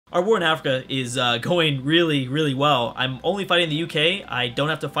Our war in Africa is going really, really well. I'm only fighting the UK. I don't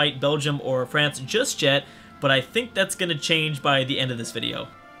have to fight Belgium or France just yet, but I think that's going to change by the end of this video.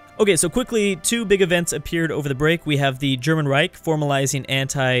 Okay, so quickly, two big events appeared over the break. We have the German Reich formalizing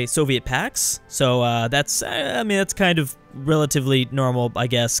anti-Soviet pacts. So that's, I mean, that's kind of relatively normal, I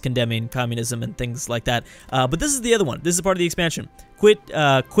guess, condemning communism and things like that. But this is the other one. This is part of the expansion.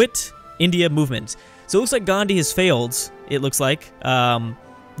 Quit India movement. So it looks like Gandhi has failed, it looks like.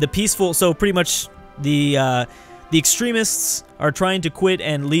 The peaceful, so pretty much the extremists are trying to quit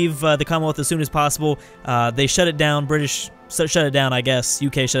and leave the Commonwealth as soon as possible. They shut it down, British shut it down, I guess.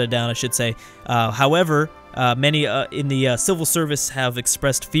 UK shut it down, I should say. However, many in the civil service have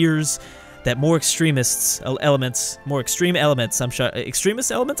expressed fears that more extreme elements, I'm sure,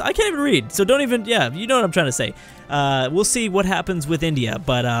 extremist elements? I can't even read, so don't even, yeah, you know what I'm trying to say. We'll see what happens with India,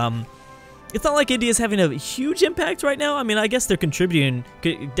 but it's not like India's having a huge impact right now. I mean, I guess they're contributing,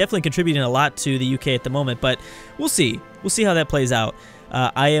 definitely contributing a lot to the UK at the moment, but we'll see. We'll see how that plays out.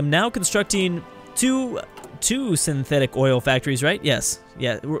 I am now constructing two synthetic oil factories, right? Yes.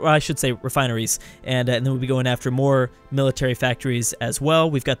 Yeah, I should say refineries. And then we'll be going after more military factories as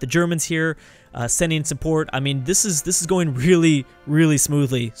well. We've got the Germans here sending support. I mean, this is going really, really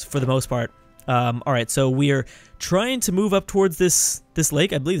smoothly for the most part. All right, so we are trying to move up towards this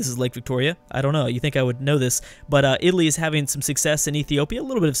lake. I believe this is Lake Victoria. I don't know. You think I would know this. But Italy is having some success in Ethiopia, a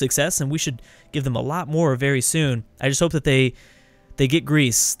little bit of success, and we should give them a lot more very soon. I just hope that they get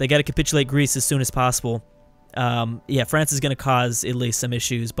Greece. They got to capitulate Greece as soon as possible. Yeah, France is going to cause Italy some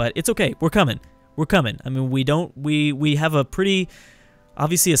issues, but it's okay. We're coming. We're coming. I mean, we have a pretty,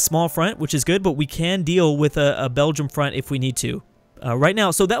 obviously a small front, which is good, but we can deal with a Belgium front if we need to. Right now,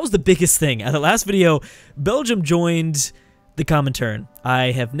 so that was the biggest thing. At the last video, Belgium joined the Comintern.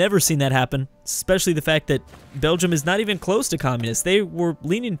 I have never seen that happen, especially the fact that Belgium is not even close to communist. They were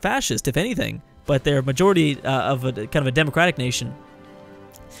leaning fascist, if anything, but they're a majority of a kind of a democratic nation.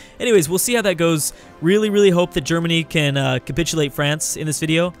 Anyways, we'll see how that goes. Really, really hope that Germany can capitulate France in this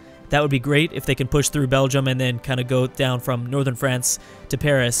video. That would be great if they can push through Belgium and then kind of go down from northern France to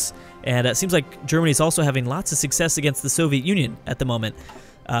Paris. And it seems like Germany is also having lots of success against the Soviet Union at the moment.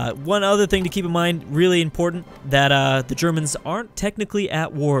 One other thing to keep in mind, really important, that the Germans aren't technically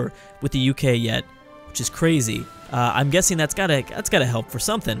at war with the UK yet, which is crazy. I'm guessing that's gotta help for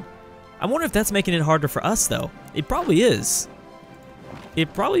something. I wonder if that's making it harder for us, though. It probably is.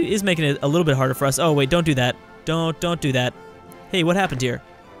 It probably is making it a little bit harder for us. Oh, wait, don't do that. Don't do that. Hey, what happened here?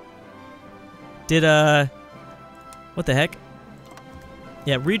 Did, what the heck?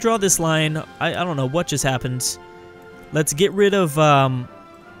 Yeah, redraw this line. I don't know what just happened. Let's get rid of,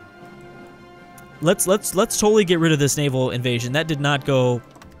 let's totally get rid of this naval invasion. That did not go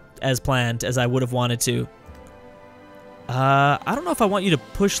as planned as I would have wanted to. I don't know if I want you to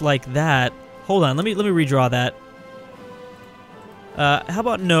push like that. Hold on, let me redraw that. How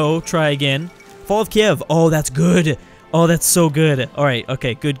about no? Try again. Fall of Kiev. Oh, that's good. Oh, that's so good. All right.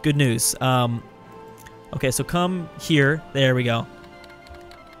 Okay. Good news. Okay. So come here. There we go.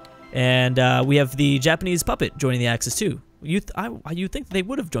 And we have the Japanese puppet joining the Axis too. You think they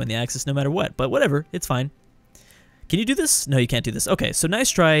would have joined the Axis no matter what, but whatever. It's fine. Can you do this? No, you can't do this. Okay. So nice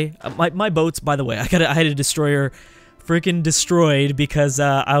try. My boats, by the way, I had a destroyer freaking destroyed because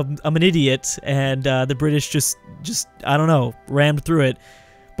I'm an idiot and the British just I don't know, rammed through it.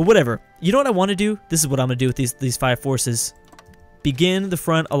 But whatever. You know what I want to do? This is what I'm going to do with these 5 forces. Begin the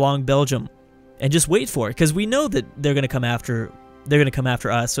front along Belgium and just wait for it, because we know that they're going to come after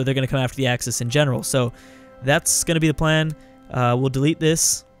us, or they're going to come after the Axis in general. So that's going to be the plan. We'll delete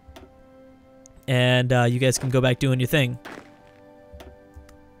this and you guys can go back doing your thing.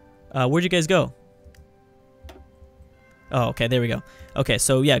 Where'd you guys go? Oh, okay, there we go. Okay,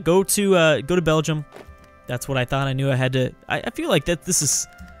 so yeah, go to Belgium. That's what I thought. I knew I had to. I feel like that this is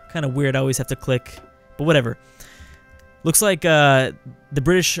kind of weird. I always have to click, but whatever. Looks like the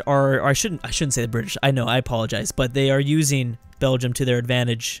British are. Or I shouldn't say the British. I know. I apologize, but they are using Belgium to their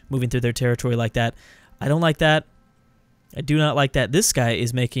advantage, moving through their territory like that. I don't like that. I do not like that. This guy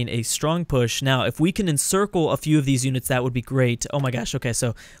is making a strong push. Now, if we can encircle a few of these units, that would be great. Oh my gosh. Okay,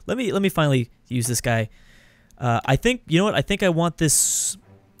 so let me finally use this guy. I think, you know what? I think I want this.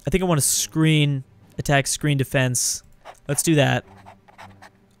 I think I want a screen attack, screen defense. Let's do that.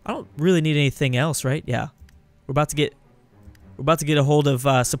 I don't really need anything else, right? Yeah, we're about to get a hold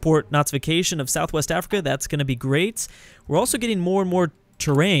of support Nazification of Southwest Africa. That's going to be great. We're also getting more and more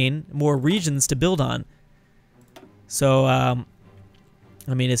terrain, more regions to build on. So, I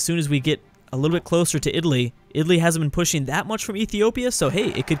mean, as soon as we get a little bit closer to Italy, Italy hasn't been pushing that much from Ethiopia, so hey,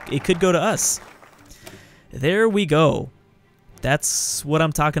 it could go to us. There we go. That's what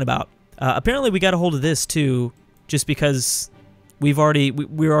I'm talking about. Apparently we got a hold of this too, just because we're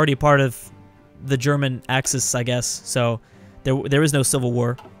already a part of the German Axis, I guess. So there is no civil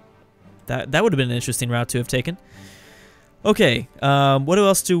war. That would have been an interesting route to have taken. Okay, what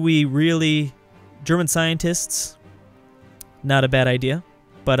else do we really... German scientists? Not a bad idea.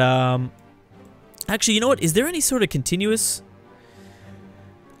 But, actually, you know what? Is there any sort of continuous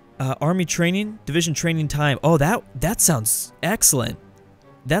army training? Division training time? Oh, that sounds excellent.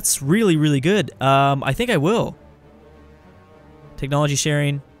 That's really, really good. I think I will. Technology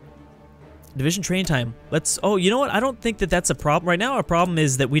sharing. Division training time. Let's... Oh, you know what? I don't think that that's a problem. Right now, our problem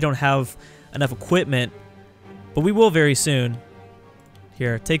is that we don't have enough equipment. But we will very soon.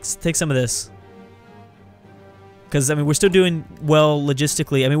 Here, take some of this. Because, I mean, we're still doing well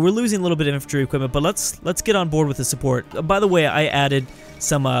logistically. I mean, we're losing a little bit of infantry equipment, but let's get on board with the support. By the way, I added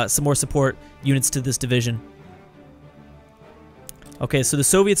some more support units to this division. Okay, so the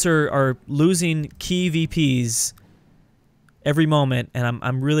Soviets are losing key VPs every moment, and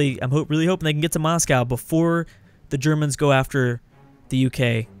I'm really hoping they can get to Moscow before the Germans go after the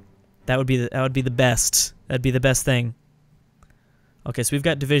UK. That would be the best. That'd be the best thing. Okay, so we've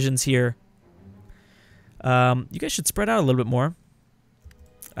got divisions here. You guys should spread out a little bit more.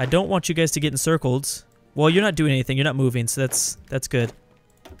 I don't want you guys to get encircled. Well, you're not doing anything. You're not moving, so that's good.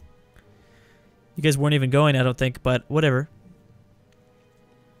 You guys weren't even going, I don't think, but whatever.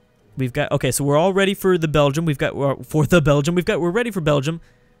 We've got... Okay, so we're all ready for the Belgium. We're ready for Belgium.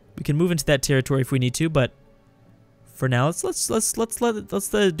 We can move into that territory if we need to, but for now, let's let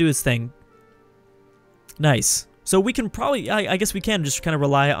it do its thing. Nice. So we can probably... I guess we can just kind of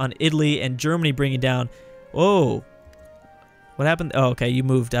rely on Italy and Germany bringing down... Whoa. What happened? Oh, okay, you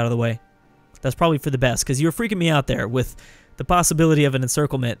moved out of the way. That's probably for the best, because you were freaking me out there with the possibility of an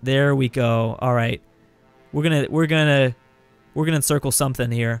encirclement. There we go. All right. We're gonna encircle something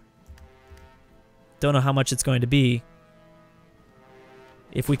here. Don't know how much it's going to be.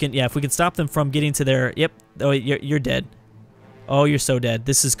 If we can stop them from getting to their... Yep. Oh, you're dead. Oh, you're so dead.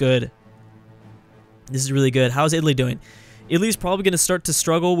 This is good. This is really good. How's Italy doing? Italy's probably going to start to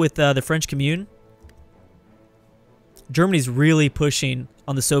struggle with the French Commune. Germany's really pushing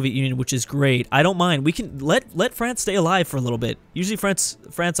on the Soviet Union, which is great. I don't mind. We can let France stay alive for a little bit. Usually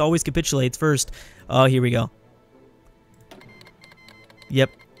France always capitulates first. Oh, here we go. Yep.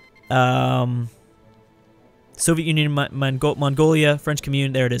 Soviet Union, Mongolia, French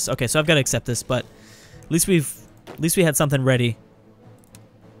Commune. There it is. Okay, so I've got to accept this, but at least we had something ready.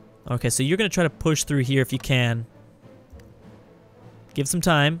 Okay, so you're going to try to push through here if you can. Give some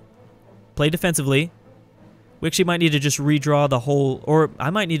time. Play defensively. We actually might need to just redraw the whole... Or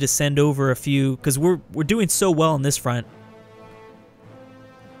I might need to send over a few... Because we're doing so well on this front.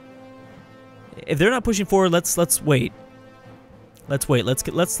 If they're not pushing forward, let's wait. Let's wait.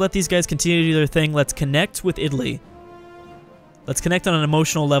 Let's let these guys continue to do their thing. Let's connect with Italy. Let's connect on an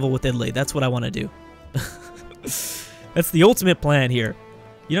emotional level with Italy. That's what I want to do. That's the ultimate plan here.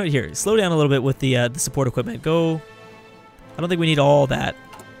 You know, here, slow down a little bit with the support equipment. Go. I don't think we need all that.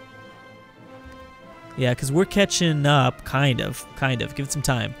 Yeah, because we're catching up, kind of. Give it some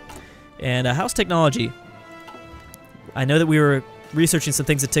time. And how's technology? I know that we were researching some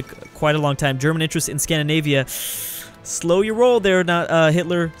things that took quite a long time. German interest in Scandinavia. Slow your roll there, not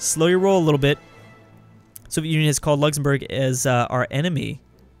Hitler. Slow your roll a little bit. Soviet Union has called Luxembourg as our enemy.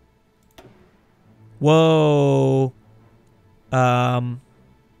 Whoa.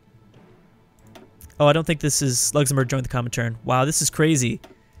 Oh, I don't think this is... Luxembourg joined the Comintern. Wow, this is crazy.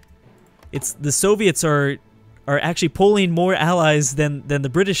 It's... The Soviets are actually pulling more allies than the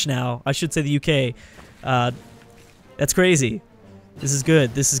British now. I should say the UK. That's crazy. This is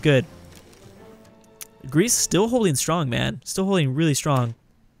good. This is good. Greece still holding strong, man. Still holding really strong.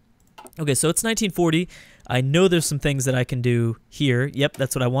 Okay, so it's 1940. I know there's some things that I can do here. Yep,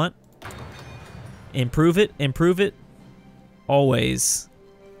 that's what I want. Improve it. Improve it. Always.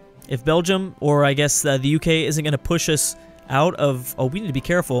 If Belgium, or I guess the UK, isn't going to push us out of... Oh, we need to be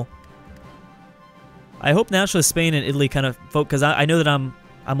careful. I hope naturally Spain and Italy kind of vote, because I know that I'm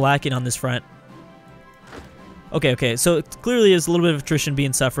lacking on this front. Okay, so it clearly is a little bit of attrition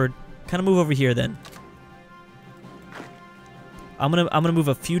being suffered. Kind of move over here then. I'm gonna move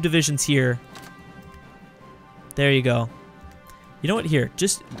a few divisions here. There you go. You know what? Here,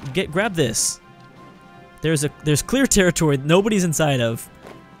 just grab this. There's clear territory nobody's inside of.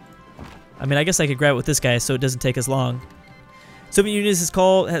 I mean, I guess I could grab it with this guy so it doesn't take as long. Soviet Union has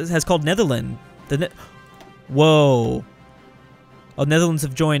called Netherlands. Whoa. Oh, Netherlands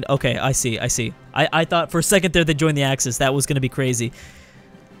have joined. Okay, I see. I thought for a second there they joined the Axis. That was going to be crazy.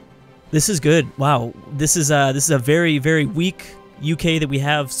 This is good. Wow. This is a very, very weak UK that we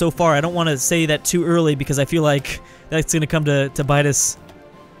have so far. I don't want to say that too early because I feel like that's going to come to bite us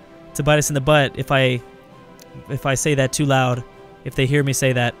in the butt if I say that too loud, if they hear me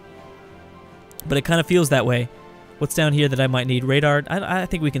say that. But it kind of feels that way. What's down here that I might need? Radar. I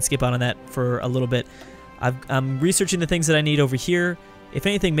think we can skip out on that for a little bit. I'm researching the things that I need over here. If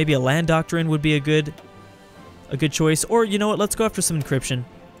anything, maybe a land doctrine would be a good choice. Or, you know what, let's go after some encryption.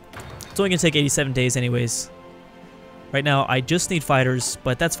 It's only going to take 87 days anyways. Right now, I just need fighters,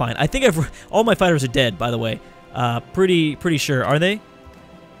 but that's fine. I think all my fighters are dead, by the way. Pretty sure. Are they?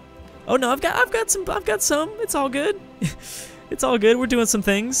 Oh no, I've got some. It's all good. It's all good. We're doing some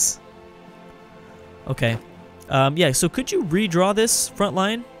things. Okay. Yeah, so could you redraw this front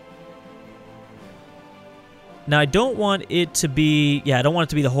line? Now, I don't want it to be... Yeah, I don't want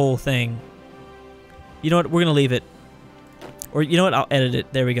it to be the whole thing. You know what? We're going to leave it. Or, you know what? I'll edit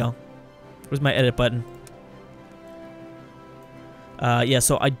it. There we go. Where's my edit button? Yeah,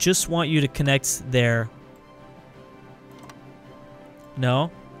 so I just want you to connect there.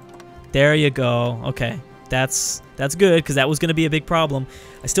 No? There you go. Okay. That's good, because that was going to be a big problem.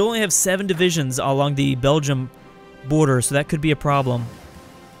 I still only have 7 divisions along the Belgium border, so that could be a problem.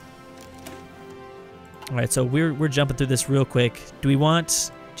 All right, so we're jumping through this real quick. Do we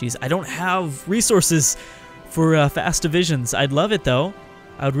want... Geez, I don't have resources for fast divisions. I'd love it, though.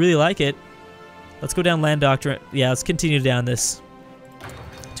 I would really like it. Let's go down land doctrine. Yeah, let's continue down this.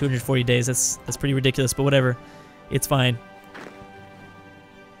 240 days. That's pretty ridiculous, but whatever. It's fine.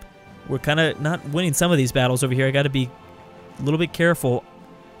 We're kind of not winning some of these battles over here. I got to be a little bit careful.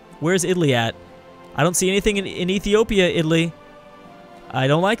 Where's Italy at? I don't see anything in Ethiopia, Italy. I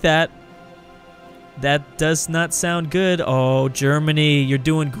don't like that. That does not sound good. Oh, Germany, you're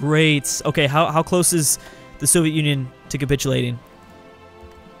doing great. Okay, how close is the Soviet Union to capitulating?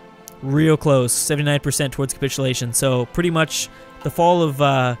 Real close, 79% towards capitulation. So pretty much the fall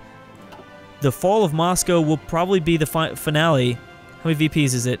of Moscow will probably be the finale. How many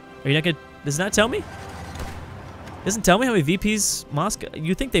VPs is it? Are you not gonna? Does it not tell me? It doesn't tell me how many VPs Moscow.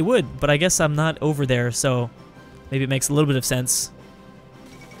 You think they would, but I guess I'm not over there, so maybe it makes a little bit of sense.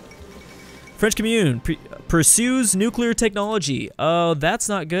 French Commune pursues nuclear technology. Oh, that's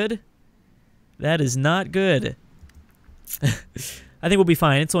not good. That is not good. I think we'll be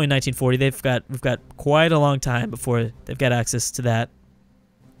fine. It's only 1940. We've got quite a long time before they've got access to that.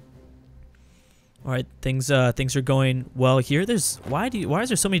 All right, things are going well here. Why is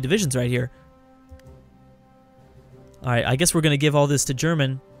there so many divisions right here? All right, I guess we're gonna give all this to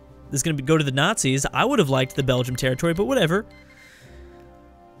German. This is gonna go to the Nazis. I would have liked the Belgium territory, but whatever.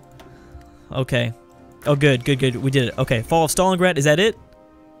 Okay. Oh, good. We did it. Okay, fall of Stalingrad. Is that it?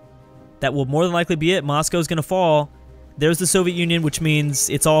 That will more than likely be it. Moscow's gonna fall. There's the Soviet Union, which means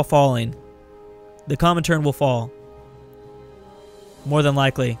it's all falling. The Comintern will fall. More than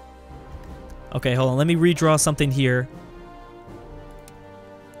likely. Okay, hold on. Let me redraw something here.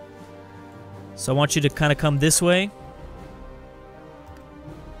 So I want you to kind of come this way.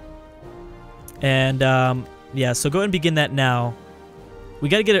 And, yeah, so go ahead and begin that now. We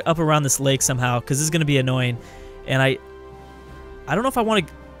got to get it up around this lake somehow, because this is going to be annoying. And I don't know if I want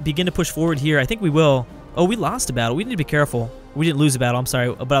to begin to push forward here. I think we will. Oh, we lost a battle. We need to be careful. We didn't lose a battle, I'm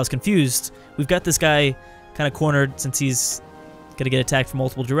sorry, but I was confused. We've got this guy kind of cornered since he's going to get attacked from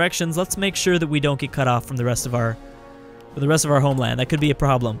multiple directions. Let's make sure that we don't get cut off from the rest of our homeland. That could be a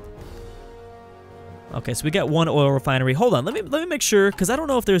problem. Okay, so we got 1 oil refinery. Hold on, let me make sure, because I don't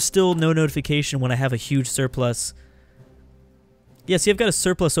know if there's still no notification when I have a huge surplus. Yeah, see, I've got a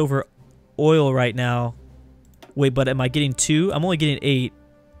surplus over oil right now. Wait, but am I getting 2? I'm only getting 8.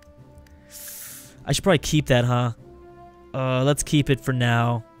 I should probably keep that, huh? Let's keep it for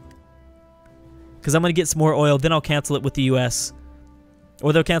now. Because I'm going to get some more oil, then I'll cancel it with the U.S.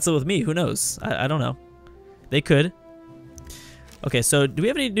 Or they'll cancel it with me, who knows? I don't know. They could. Okay, so do we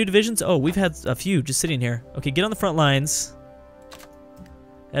have any new divisions? Oh, we've had a few just sitting here. Okay, get on the front lines.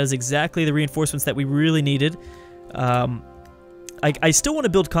 That is exactly the reinforcements that we really needed. I still want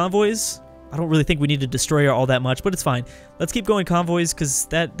to build convoys. I don't really think we need to destroy her all that much, but it's fine. Let's keep going convoys, because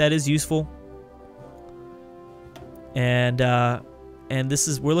that is useful. And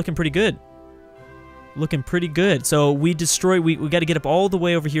we're looking pretty good. Looking pretty good. So we got to get up all the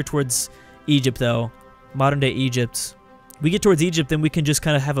way over here towards Egypt, though. Modern day Egypt. We get towards Egypt, then we can just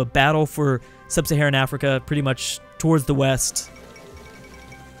kind of have a battle for sub-Saharan Africa, pretty much towards the west.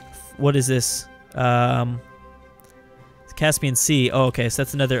 What is this? Caspian Sea. Oh, okay, so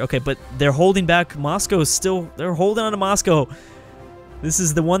that's another... Okay, but they're holding back Moscow still. They're holding on to Moscow. This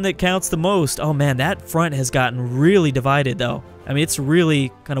is the one that counts the most. Oh, man, that front has gotten really divided, though. I mean, it's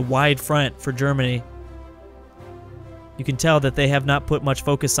really kind of wide front for Germany. You can tell that they have not put much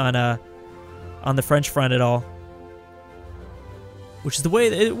focus on the French front at all. Which is the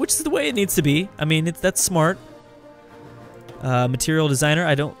way it needs to be. I mean, that's smart. Material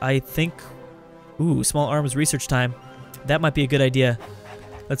designer, I think... Ooh, small arms research time. That might be a good idea.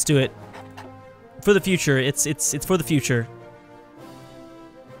 Let's do it. For the future. It's for the future.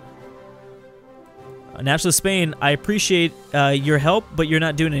 Nationalist Spain, I appreciate your help, but you're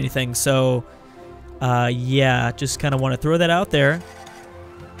not doing anything. So, yeah, just kind of want to throw that out there.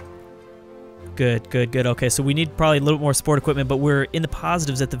 Good, good, good. Okay, so we need probably a little more support equipment, but we're in the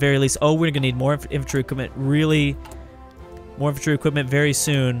positives at the very least. Oh, we're going to need more infantry equipment. Really, more infantry equipment very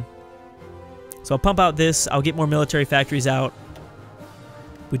soon. So I'll pump out this. I'll get more military factories out.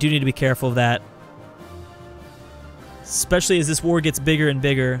 We do need to be careful of that. Especially as this war gets bigger and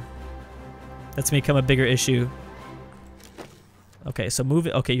bigger. That's going to become a bigger issue. Okay, so move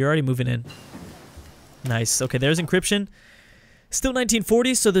it. Okay, you're already moving in. Nice. Okay, there's encryption. Still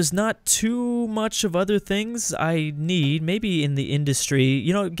 1940s, so there's not too much of other things I need. Maybe in the industry.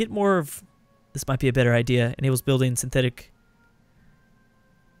 You know, get more of... This might be a better idea. Enables building synthetic...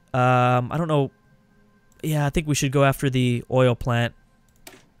 I don't know. Yeah, I think we should go after the oil plant.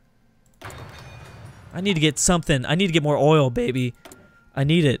 I need to get something. I need to get more oil, baby. I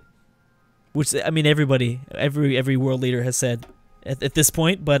need it. Which, I mean, everybody, every world leader has said at this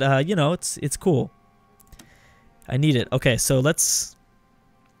point, but, you know, it's cool. I need it. Okay, so let's...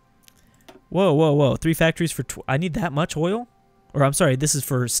 Whoa, whoa, whoa. 3 factories for... I need that much oil? Or, I'm sorry, this is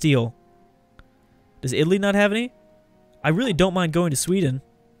for steel. Does Italy not have any? I really don't mind going to Sweden.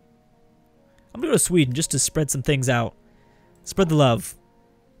 I'm going to go to Sweden just to spread some things out. Spread the love.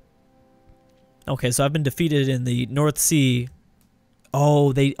 Okay, so I've been defeated in the North Sea.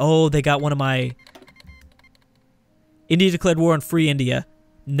 Oh, they got one of my... India declared war on free India.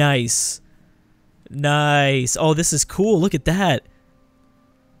 Nice. Nice. Oh, this is cool. Look at that.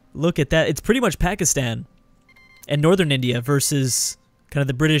 Look at that. It's pretty much Pakistan and northern India versus kind of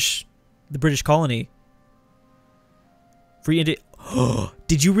the British colony. Free India.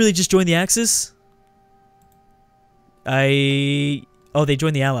 Did you really just join the Axis? Oh, they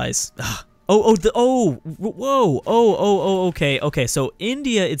joined the Allies. Whoa. Okay. So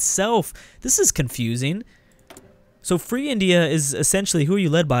India itself, this is confusing. So Free India is essentially, who are you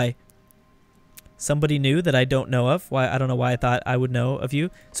led by? Somebody new that I don't know of. I don't know why I thought I would know of you.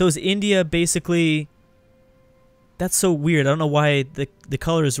 So is India basically... That's so weird. I don't know why the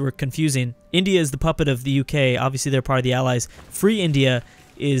colors were confusing. India is the puppet of the UK. Obviously, they're part of the Allies. Free India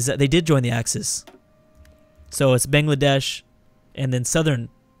is... They did join the Axis. So it's Bangladesh and then southern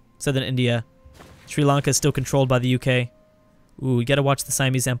India. Sri Lanka is still controlled by the UK. Ooh, you gotta watch the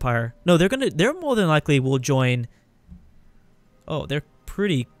Siamese Empire. No, they're more than likely will join... Oh, they're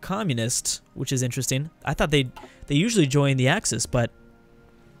pretty communist, which is interesting. I thought they usually join the Axis, but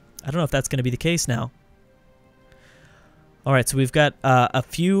I don't know if that's going to be the case now. All right, so we've got a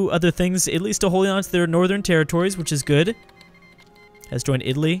few other things. Italy's still holding on to their northern territories, which is good. Has joined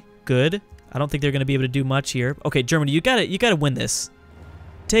Italy. Good. I don't think they're going to be able to do much here. Okay, Germany, you got to win this.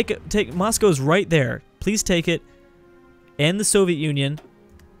 Take Moscow's right there. Please take it. And the Soviet Union,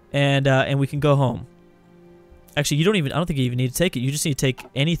 and we can go home. Actually, I don't think you even need to take it. You just need to take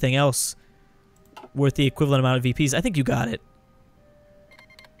anything else worth the equivalent amount of VPs. I think you got it.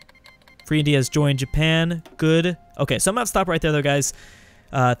 Free India has joined Japan. Good. Okay, so I'm going to stop right there, though, guys.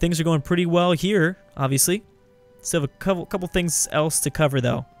 Things are going pretty well here, obviously. Still have a couple things else to cover,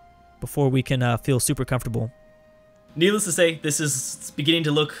 though, before we can feel super comfortable. Needless to say, this is beginning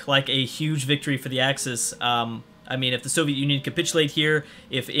to look like a huge victory for the Axis. I mean, if the Soviet Union capitulate here,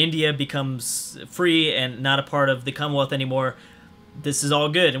 if India becomes free and not a part of the Commonwealth anymore, this is all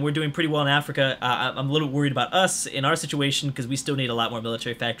good, and we're doing pretty well in Africa. I'm a little worried about us in our situation because we still need a lot more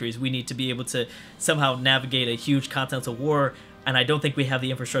military factories. We need to be able to somehow navigate a huge continental war, and I don't think we have the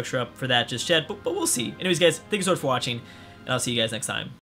infrastructure up for that just yet, but we'll see. Anyways, guys, thank you so much for watching, and I'll see you guys next time.